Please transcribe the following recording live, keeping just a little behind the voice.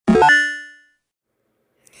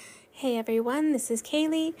Hey everyone, this is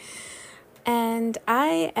Kaylee, and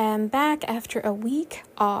I am back after a week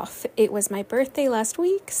off. It was my birthday last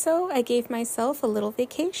week, so I gave myself a little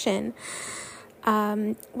vacation.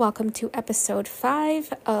 Welcome to episode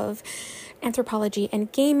 5 of Anthropology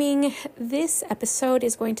and Gaming. This episode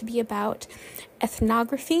is going to be about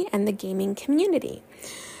ethnography and the gaming community.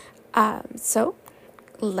 So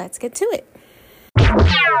let's get to it.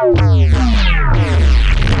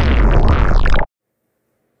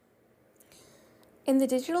 In the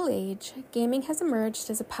digital age, gaming has emerged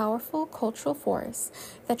as a powerful cultural force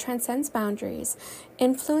that transcends boundaries,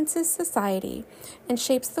 influences society, and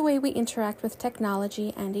shapes the way we interact with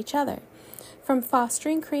technology and each other. From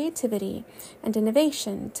fostering creativity and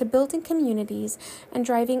innovation to building communities and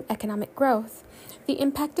driving economic growth, the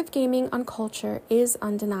impact of gaming on culture is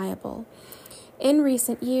undeniable. In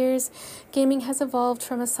recent years, gaming has evolved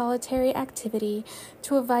from a solitary activity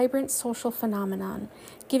to a vibrant social phenomenon,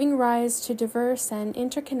 giving rise to diverse and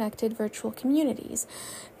interconnected virtual communities.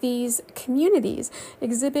 These communities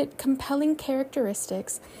exhibit compelling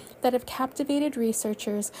characteristics that have captivated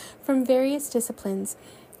researchers from various disciplines,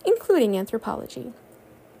 including anthropology.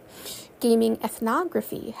 Gaming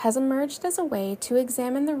ethnography has emerged as a way to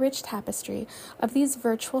examine the rich tapestry of these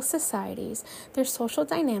virtual societies, their social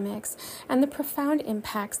dynamics, and the profound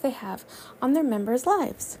impacts they have on their members'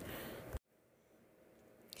 lives.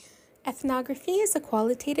 Ethnography is a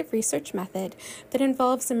qualitative research method that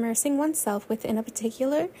involves immersing oneself within a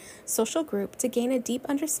particular social group to gain a deep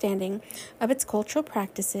understanding of its cultural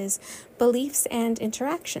practices, beliefs, and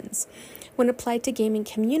interactions. When applied to gaming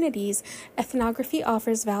communities, ethnography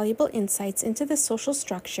offers valuable insights into the social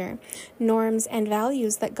structure, norms, and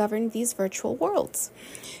values that govern these virtual worlds.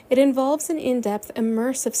 It involves an in-depth,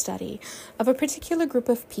 immersive study of a particular group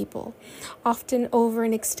of people, often over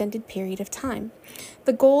an extended period of time.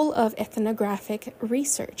 The goal of ethnographic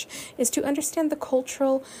research is to understand the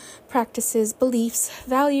cultural practices, beliefs,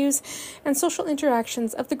 values, and social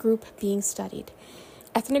interactions of the group being studied.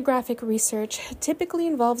 Ethnographic research typically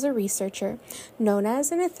involves a researcher, known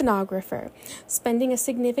as an ethnographer, spending a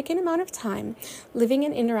significant amount of time living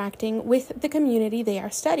and interacting with the community they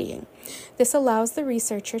are studying. This allows the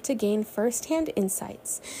researcher to gain first-hand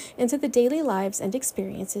insights into the daily lives and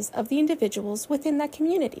experiences of the individuals within that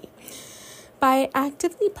community. By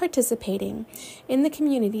actively participating in the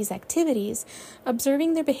community's activities,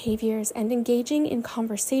 observing their behaviors, and engaging in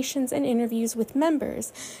conversations and interviews with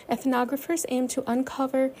members, ethnographers aim to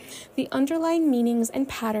uncover the underlying meanings and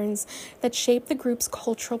patterns that shape the group's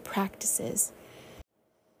cultural practices.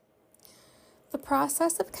 The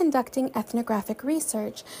process of conducting ethnographic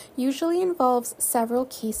research usually involves several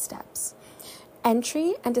key steps: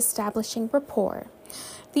 entry and establishing rapport.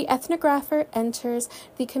 The ethnographer enters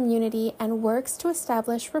the community and works to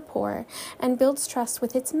establish rapport and builds trust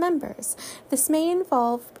with its members. This may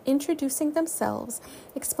involve introducing themselves,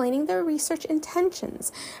 explaining their research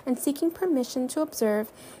intentions, and seeking permission to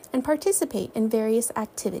observe and participate in various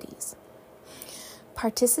activities.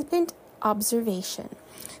 Participant observation.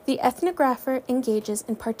 The ethnographer engages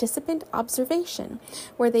in participant observation,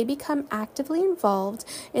 where they become actively involved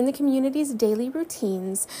in the community's daily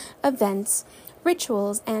routines, events,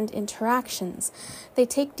 rituals, and interactions. They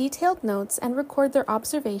take detailed notes and record their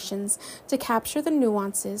observations to capture the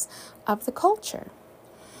nuances of the culture.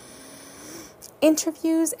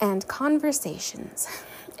 Interviews and conversations.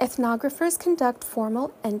 Ethnographers conduct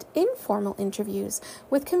formal and informal interviews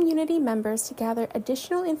with community members to gather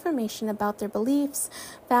additional information about their beliefs,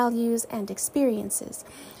 values, and experiences.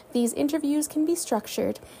 These interviews can be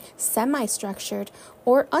structured, semi-structured,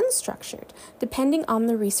 or unstructured, depending on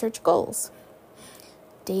the research goals.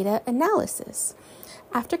 Data analysis.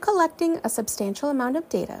 After collecting a substantial amount of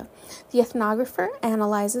data, the ethnographer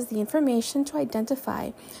analyzes the information to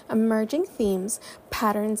identify emerging themes,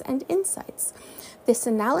 patterns, and insights. This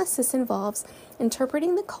analysis involves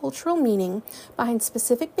interpreting the cultural meaning behind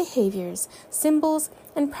specific behaviors, symbols,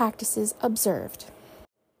 and practices observed.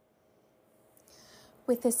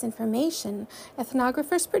 With this information,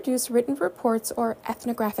 ethnographers produce written reports or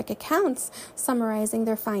ethnographic accounts summarizing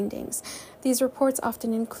their findings. These reports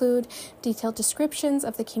often include detailed descriptions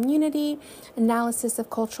of the community, analysis of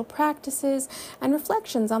cultural practices, and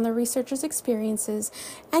reflections on the researcher's experiences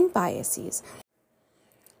and biases.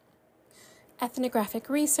 Ethnographic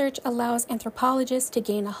research allows anthropologists to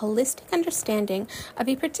gain a holistic understanding of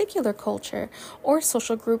a particular culture or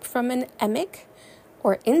social group from an emic,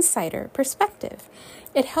 or insider perspective.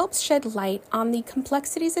 It helps shed light on the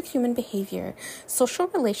complexities of human behavior, social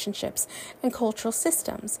relationships, and cultural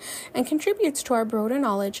systems, and contributes to our broader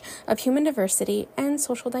knowledge of human diversity and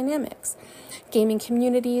social dynamics. Gaming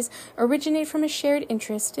communities originate from a shared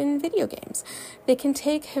interest in video games. They can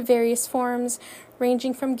take various forms,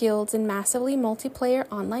 ranging from guilds and massively multiplayer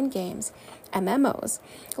online games, MMOs,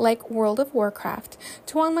 like World of Warcraft,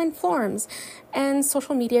 to online forums and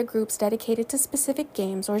social media groups dedicated to specific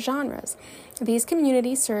games or genres. These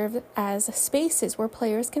communities serve as spaces where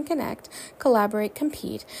players can connect, collaborate,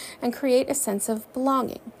 compete, and create a sense of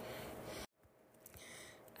belonging.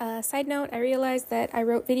 Side note, I realized that I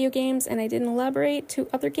wrote video games and I didn't elaborate to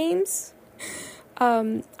other games.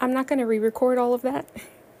 I'm not going to re-record all of that.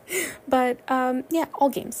 But, yeah, all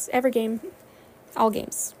games. Every game. All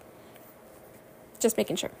games. Just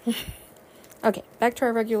making sure. Okay, back to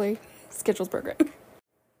our regularly scheduled program.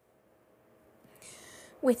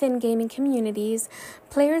 Within gaming communities,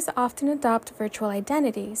 players often adopt virtual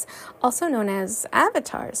identities, also known as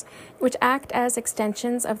avatars, which act as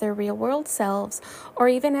extensions of their real-world selves or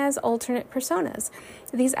even as alternate personas.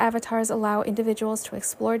 These avatars allow individuals to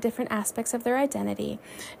explore different aspects of their identity,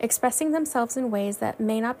 expressing themselves in ways that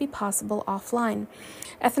may not be possible offline.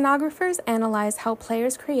 Ethnographers analyze how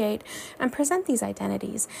players create and present these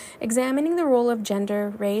identities, examining the role of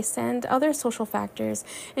gender, race, and other social factors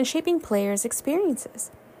in shaping players' experiences.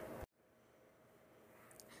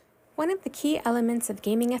 One of the key elements of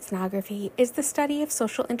gaming ethnography is the study of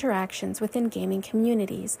social interactions within gaming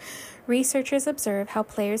communities. Researchers observe how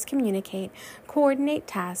players communicate, coordinate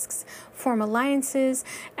tasks, form alliances,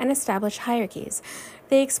 and establish hierarchies.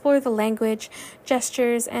 They explore the language,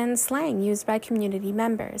 gestures, and slang used by community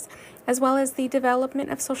members, as well as the development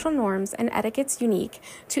of social norms and etiquettes unique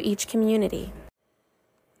to each community.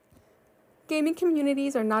 Gaming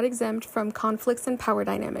communities are not exempt from conflicts and power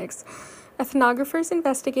dynamics. Ethnographers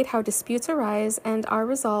investigate how disputes arise and are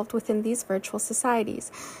resolved within these virtual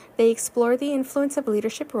societies. They explore the influence of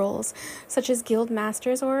leadership roles, such as guild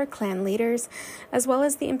masters or clan leaders, as well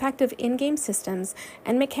as the impact of in-game systems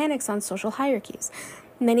and mechanics on social hierarchies.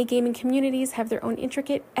 Many gaming communities have their own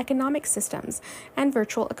intricate economic systems and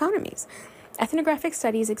virtual economies. Ethnographic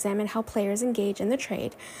studies examine how players engage in the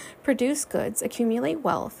trade, produce goods, accumulate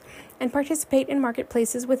wealth, and participate in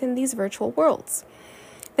marketplaces within these virtual worlds.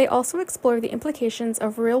 They also explore the implications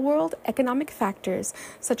of real-world economic factors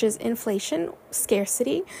such as inflation,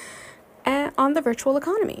 scarcity, on the virtual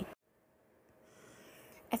economy.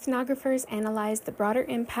 Ethnographers analyze the broader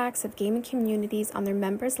impacts of gaming communities on their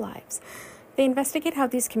members' lives. They investigate how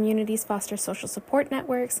these communities foster social support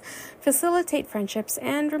networks, facilitate friendships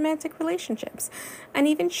and romantic relationships, and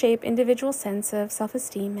even shape individuals' sense of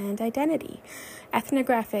self-esteem and identity.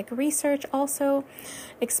 Ethnographic research also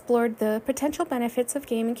explored the potential benefits of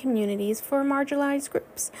gaming communities for marginalized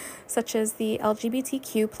groups, such as the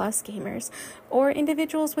LGBTQ+ gamers or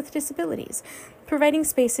individuals with disabilities, providing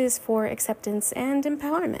spaces for acceptance and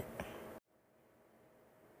empowerment.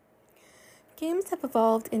 Games have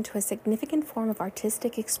evolved into a significant form of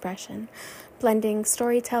artistic expression, blending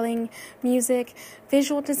storytelling, music,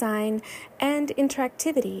 visual design, and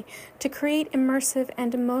interactivity to create immersive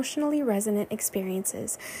and emotionally resonant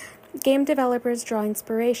experiences. Game developers draw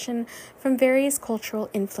inspiration from various cultural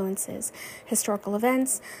influences, historical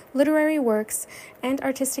events, literary works, and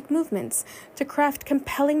artistic movements to craft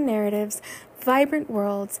compelling narratives, vibrant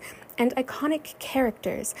worlds, and iconic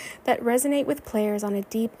characters that resonate with players on a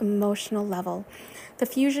deep emotional level. The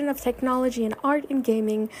fusion of technology and art in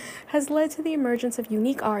gaming has led to the emergence of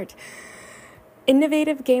unique art,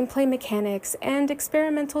 innovative gameplay mechanics, and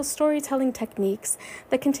experimental storytelling techniques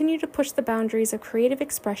that continue to push the boundaries of creative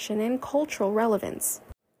expression and cultural relevance.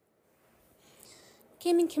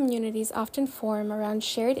 Gaming communities often form around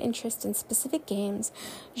shared interest in specific games,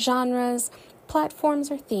 genres, platforms,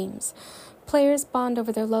 or themes. Players bond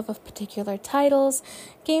over their love of particular titles,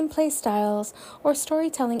 gameplay styles, or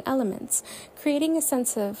storytelling elements, creating a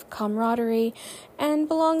sense of camaraderie and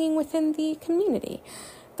belonging within the community.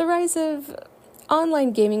 The rise of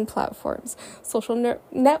online gaming platforms, social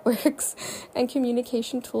networks, and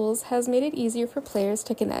communication tools has made it easier for players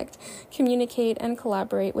to connect, communicate, and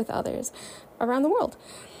collaborate with others around the world.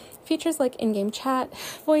 Features like in-game chat,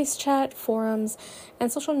 voice chat, forums,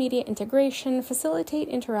 and social media integration facilitate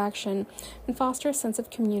interaction and foster a sense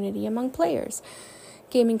of community among players.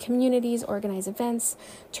 Gaming communities organize events,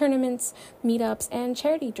 tournaments, meetups, and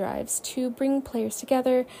charity drives to bring players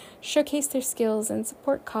together, showcase their skills, and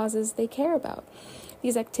support causes they care about.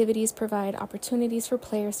 These activities provide opportunities for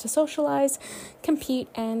players to socialize, compete,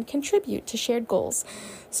 and contribute to shared goals,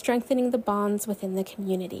 strengthening the bonds within the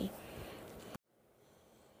community.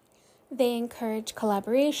 They encourage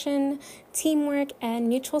collaboration, teamwork, and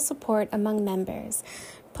mutual support among members.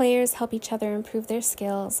 Players help each other improve their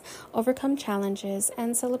skills, overcome challenges,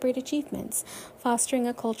 and celebrate achievements, fostering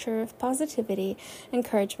a culture of positivity,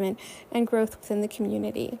 encouragement, and growth within the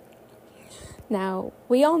community. Now,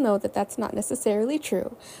 we all know that that's not necessarily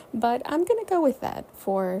true, but I'm going to go with that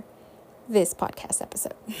for this podcast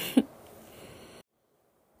episode.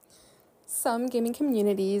 Some gaming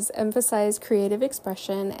communities emphasize creative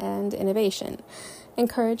expression and innovation,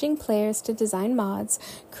 encouraging players to design mods,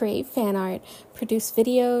 create fan art, produce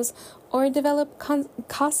videos, or develop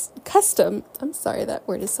custom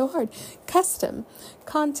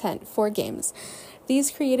content for games. These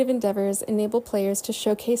creative endeavors enable players to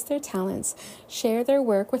showcase their talents, share their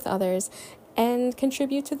work with others, and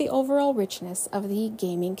contribute to the overall richness of the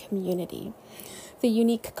gaming community. The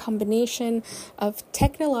unique combination of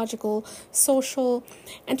technological, social,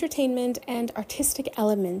 entertainment, and artistic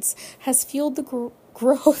elements has fueled the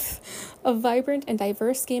growth of vibrant and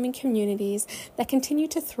diverse gaming communities that continue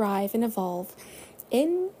to thrive and evolve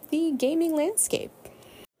in the gaming landscape.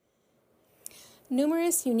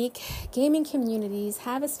 Numerous unique gaming communities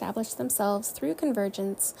have established themselves through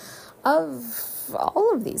convergence of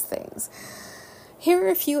all of these things. Here are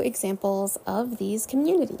a few examples of these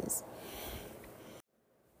communities.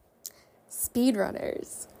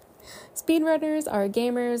 Speedrunners. Speedrunners are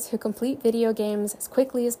gamers who complete video games as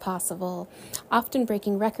quickly as possible, often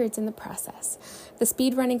breaking records in the process. The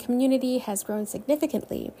speedrunning community has grown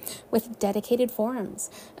significantly with dedicated forums,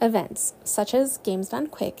 events such as Games Done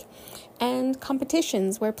Quick, and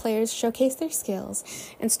competitions where players showcase their skills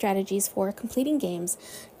and strategies for completing games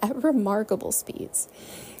at remarkable speeds.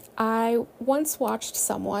 I once watched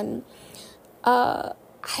someone,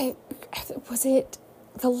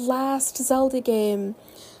 the last Zelda game,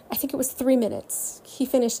 I think it was 3 minutes. He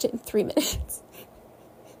finished it in 3 minutes.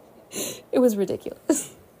 It was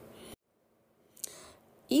ridiculous.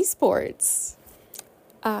 Esports.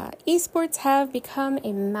 Esports have become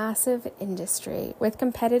a massive industry with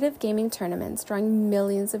competitive gaming tournaments drawing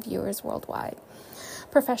millions of viewers worldwide.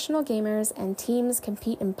 Professional gamers and teams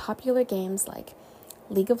compete in popular games like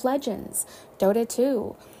League of Legends, Dota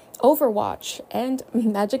 2, Overwatch, and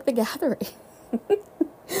Magic the Gathering.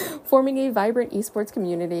 Forming a vibrant esports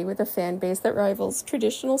community with a fan base that rivals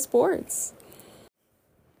traditional sports.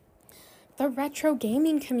 The retro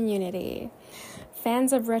gaming community.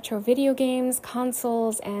 Fans of retro video games,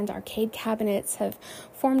 consoles, and arcade cabinets have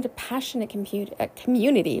formed a passionate community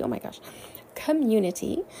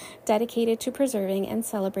dedicated to preserving and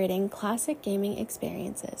celebrating classic gaming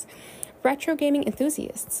experiences. Retro gaming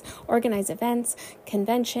enthusiasts organize events,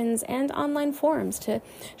 conventions, and online forums to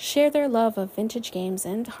share their love of vintage games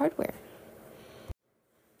and hardware.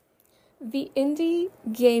 The indie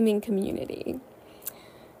gaming community.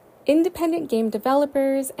 Independent game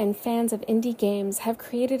developers and fans of indie games have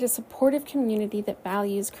created a supportive community that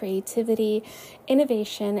values creativity,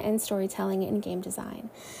 innovation, and storytelling in game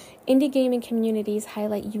design. Indie gaming communities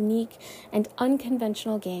highlight unique and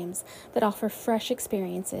unconventional games that offer fresh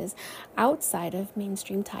experiences outside of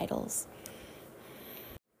mainstream titles.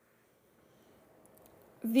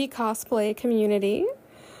 The cosplay community.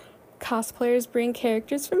 Cosplayers bring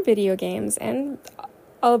characters from video games and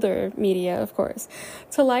other media, of course,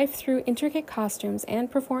 to life through intricate costumes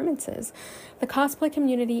and performances. The cosplay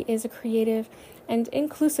community is a creative and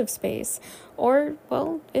inclusive space, or,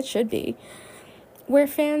 well, it should be, where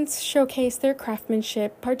fans showcase their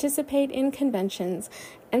craftsmanship, participate in conventions,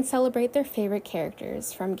 and celebrate their favorite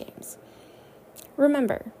characters from games.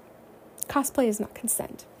 Remember, cosplay is not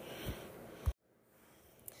consent.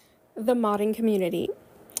 The modding community.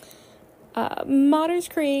 Modders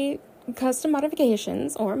create custom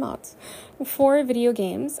modifications, or mods, for video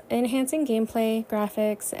games, enhancing gameplay,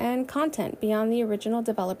 graphics, and content beyond the original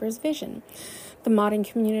developer's vision. The modding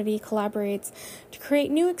community collaborates to create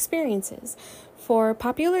new experiences for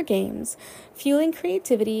popular games, fueling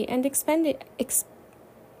creativity and extending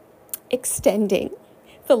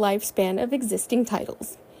the lifespan of existing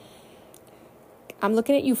titles. I'm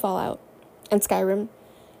looking at you, Fallout and Skyrim.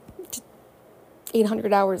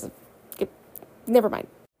 800 hours of... Never mind.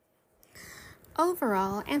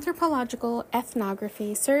 Overall, anthropological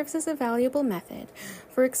ethnography serves as a valuable method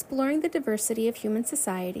for exploring the diversity of human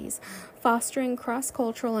societies, fostering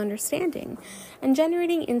cross-cultural understanding, and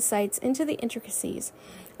generating insights into the intricacies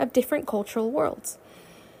of different cultural worlds.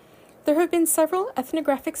 There have been several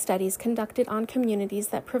ethnographic studies conducted on communities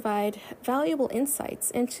that provide valuable insights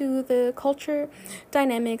into the culture,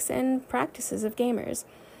 dynamics, and practices of gamers.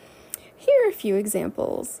 Here are a few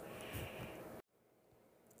examples.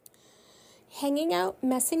 Hanging out,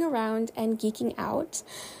 messing around, and geeking out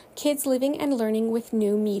Kids Living and Learning with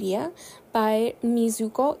New Media by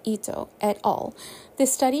Mizuko Ito et al.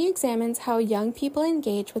 This study examines how young people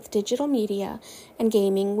engage with digital media and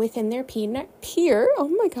gaming within their peer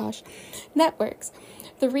networks.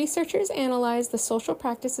 The researchers analyzed the social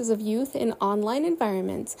practices of youth in online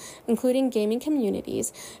environments, including gaming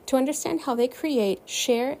communities, to understand how they create,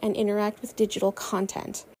 share, and interact with digital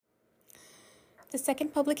content. The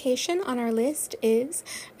second publication on our list is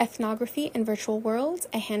Ethnography in Virtual Worlds,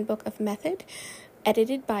 a Handbook of Method,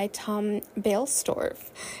 edited by Tom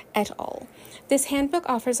Bailstorff et al. This handbook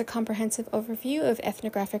offers a comprehensive overview of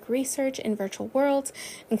ethnographic research in virtual worlds,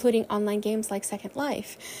 including online games like Second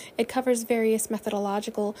Life. It covers various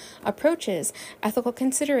methodological approaches, ethical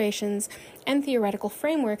considerations, and theoretical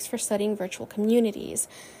frameworks for studying virtual communities.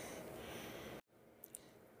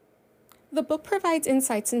 The book provides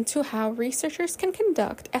insights into how researchers can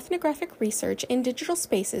conduct ethnographic research in digital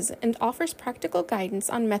spaces and offers practical guidance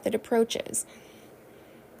on method approaches.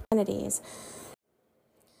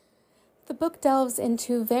 The book delves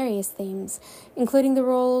into various themes, including the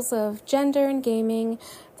roles of gender in gaming,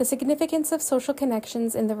 the significance of social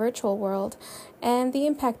connections in the virtual world, and the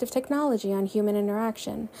impact of technology on human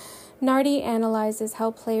interaction. Nardi analyzes how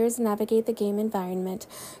players navigate the game environment,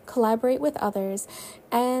 collaborate with others,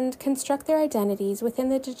 and construct their identities within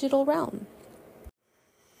the digital realm.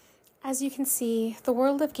 As you can see, the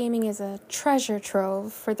world of gaming is a treasure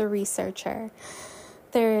trove for the researcher.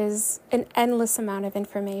 There is an endless amount of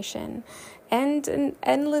information and an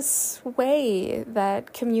endless way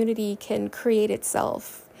that community can create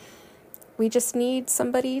itself. We just need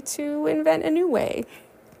somebody to invent a new way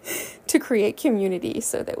to create community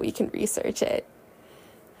so that we can research it.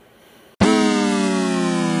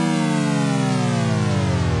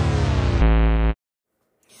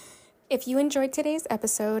 If you enjoyed today's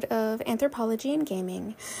episode of Anthropology and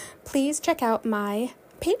Gaming, please check out my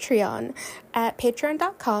Patreon at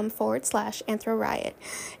patreon.com/AnthroRiot.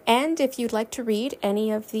 And if you'd like to read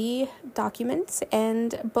any of the documents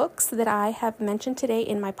and books that I have mentioned today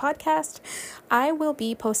in my podcast, I will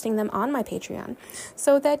be posting them on my Patreon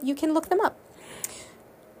so that you can look them up.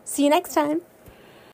 See you next time.